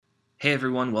Hey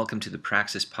everyone, welcome to the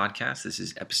Praxis Podcast. This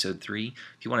is episode 3.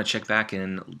 If you want to check back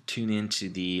and tune into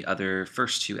the other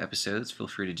first 2 episodes, feel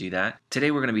free to do that.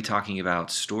 Today we're going to be talking about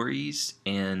stories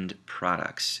and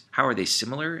products. How are they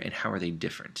similar and how are they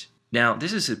different? Now,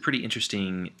 this is a pretty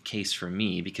interesting case for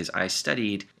me because I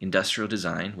studied industrial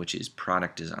design, which is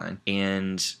product design,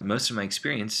 and most of my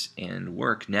experience and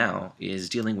work now is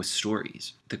dealing with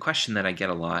stories. The question that I get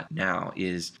a lot now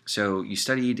is, so you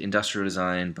studied industrial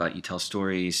design, but you tell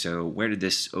stories, so where did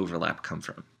this overlap come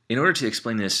from? In order to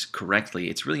explain this correctly,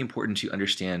 it's really important to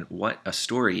understand what a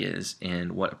story is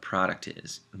and what a product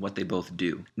is, and what they both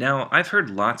do. Now, I've heard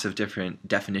lots of different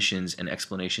definitions and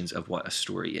explanations of what a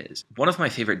story is. One of my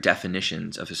favorite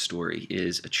definitions of a story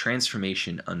is a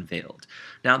transformation unveiled.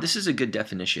 Now, this is a good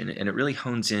definition, and it really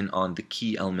hones in on the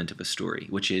key element of a story,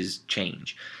 which is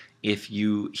change. If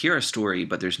you hear a story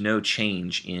but there's no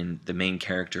change in the main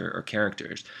character or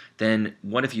characters, then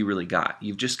what have you really got?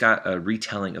 You've just got a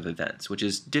retelling of events, which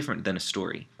is different than a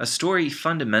story. A story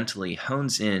fundamentally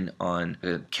hones in on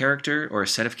a character or a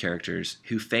set of characters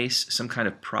who face some kind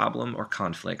of problem or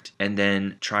conflict and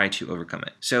then try to overcome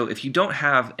it. So if you don't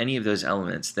have any of those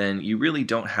elements, then you really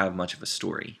don't have much of a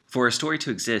story. For a story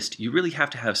to exist, you really have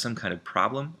to have some kind of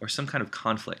problem or some kind of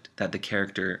conflict that the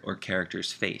character or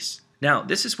characters face. Now,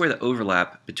 this is where the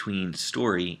overlap between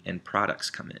story and products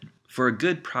come in. For a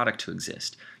good product to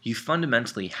exist, you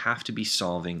fundamentally have to be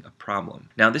solving a problem.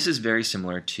 Now, this is very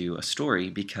similar to a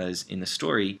story because in the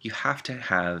story, you have to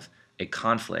have a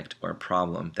conflict or a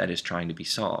problem that is trying to be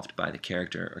solved by the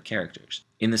character or characters.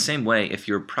 In the same way, if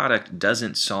your product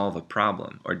doesn't solve a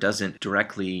problem or doesn't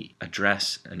directly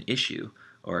address an issue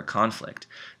or a conflict,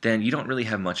 then you don't really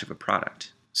have much of a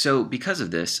product. So because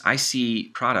of this, I see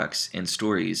products and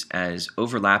stories as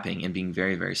overlapping and being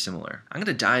very, very similar. I'm going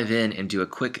to dive in and do a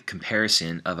quick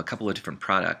comparison of a couple of different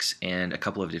products and a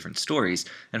couple of different stories,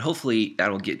 and hopefully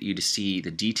that'll get you to see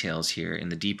the details here in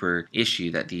the deeper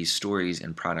issue that these stories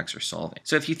and products are solving.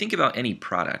 So if you think about any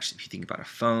products, if you think about a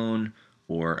phone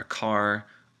or a car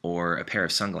or a pair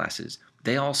of sunglasses,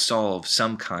 they all solve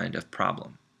some kind of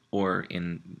problem, or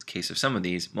in the case of some of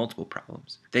these, multiple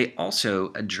problems. They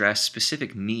also address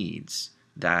specific needs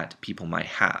that people might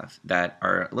have that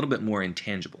are a little bit more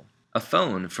intangible. A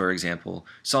phone, for example,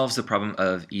 solves the problem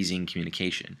of easing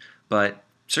communication, but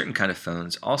certain kind of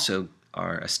phones also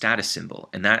are a status symbol,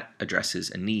 and that addresses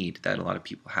a need that a lot of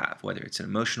people have, whether it's an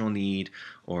emotional need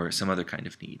or some other kind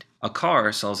of need. A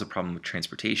car solves the problem of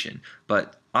transportation,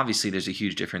 but obviously there's a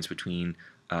huge difference between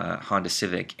Honda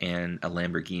Civic and a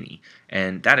Lamborghini,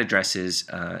 and that addresses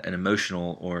an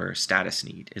emotional or status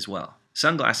need as well.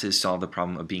 Sunglasses solve the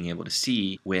problem of being able to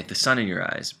see with the sun in your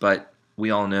eyes, but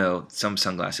we all know some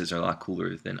sunglasses are a lot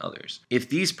cooler than others. If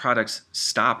these products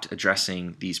stopped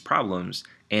addressing these problems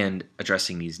and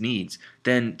addressing these needs,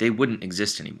 then they wouldn't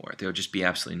exist anymore. There would just be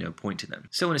absolutely no point to them.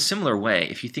 So in a similar way,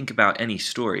 if you think about any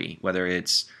story, whether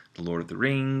it's The Lord of the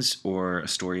Rings, or a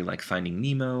story like Finding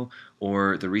Nemo,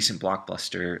 or the recent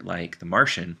blockbuster like The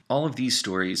Martian, all of these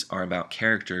stories are about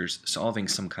characters solving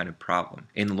some kind of problem.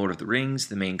 In The Lord of the Rings,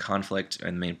 the main conflict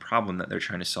and the main problem that they're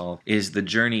trying to solve is the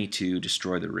journey to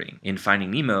destroy the ring. In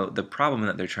Finding Nemo, the problem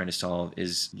that they're trying to solve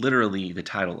is literally the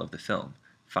title of the film,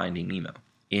 Finding Nemo.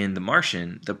 In The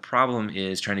Martian, the problem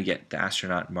is trying to get the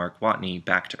astronaut Mark Watney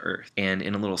back to Earth. And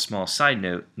in a little small side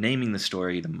note, naming the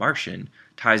story The Martian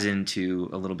ties into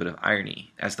a little bit of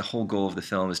irony, as the whole goal of the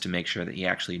film is to make sure that he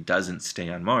actually doesn't stay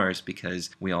on Mars because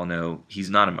we all know he's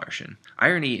not a Martian.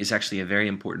 Irony is actually a very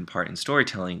important part in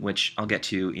storytelling, which I'll get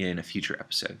to in a future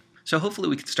episode. So hopefully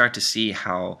we can start to see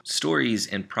how stories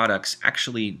and products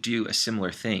actually do a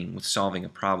similar thing with solving a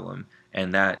problem,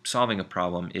 and that solving a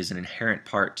problem is an inherent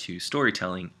part to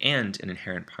storytelling and an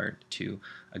inherent part to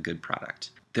a good product.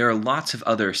 There are lots of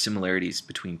other similarities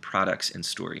between products and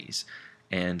stories,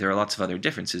 and there are lots of other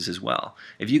differences as well.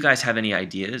 If you guys have any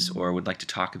ideas or would like to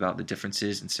talk about the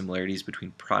differences and similarities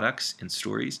between products and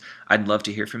stories, I'd love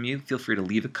to hear from you. Feel free to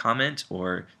leave a comment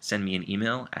or send me an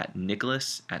email at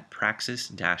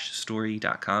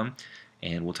nicholas@praxis-story.com,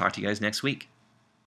 and we'll talk to you guys next week.